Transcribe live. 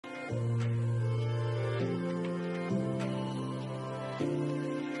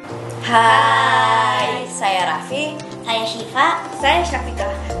Hai, saya Raffi. Saya Syifa. Saya Syafika.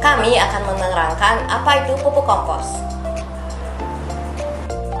 Kami akan menerangkan apa itu pupuk kompos.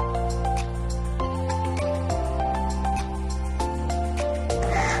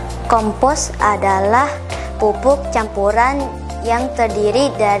 Kompos adalah pupuk campuran yang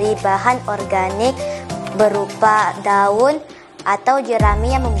terdiri dari bahan organik berupa daun atau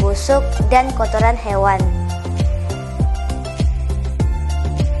jerami yang membusuk dan kotoran hewan.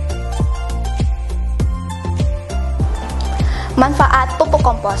 Manfaat pupuk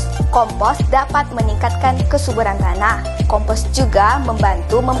kompos. Kompos dapat meningkatkan kesuburan tanah. Kompos juga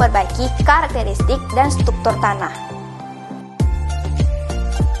membantu memperbaiki karakteristik dan struktur tanah.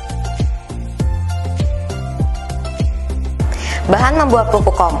 Bahan membuat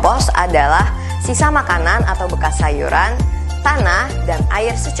pupuk kompos adalah sisa makanan atau bekas sayuran, tanah, dan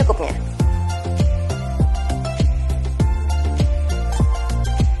air secukupnya.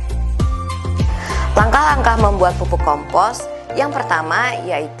 Langkah-langkah membuat pupuk kompos. Yang pertama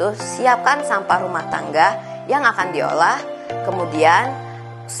yaitu siapkan sampah rumah tangga yang akan diolah, kemudian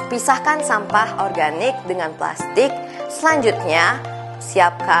pisahkan sampah organik dengan plastik. Selanjutnya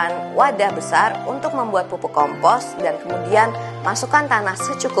siapkan wadah besar untuk membuat pupuk kompos dan kemudian masukkan tanah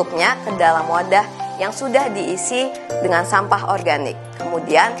secukupnya ke dalam wadah yang sudah diisi dengan sampah organik.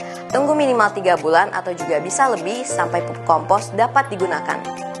 Kemudian tunggu minimal 3 bulan atau juga bisa lebih sampai pupuk kompos dapat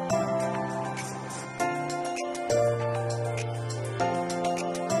digunakan.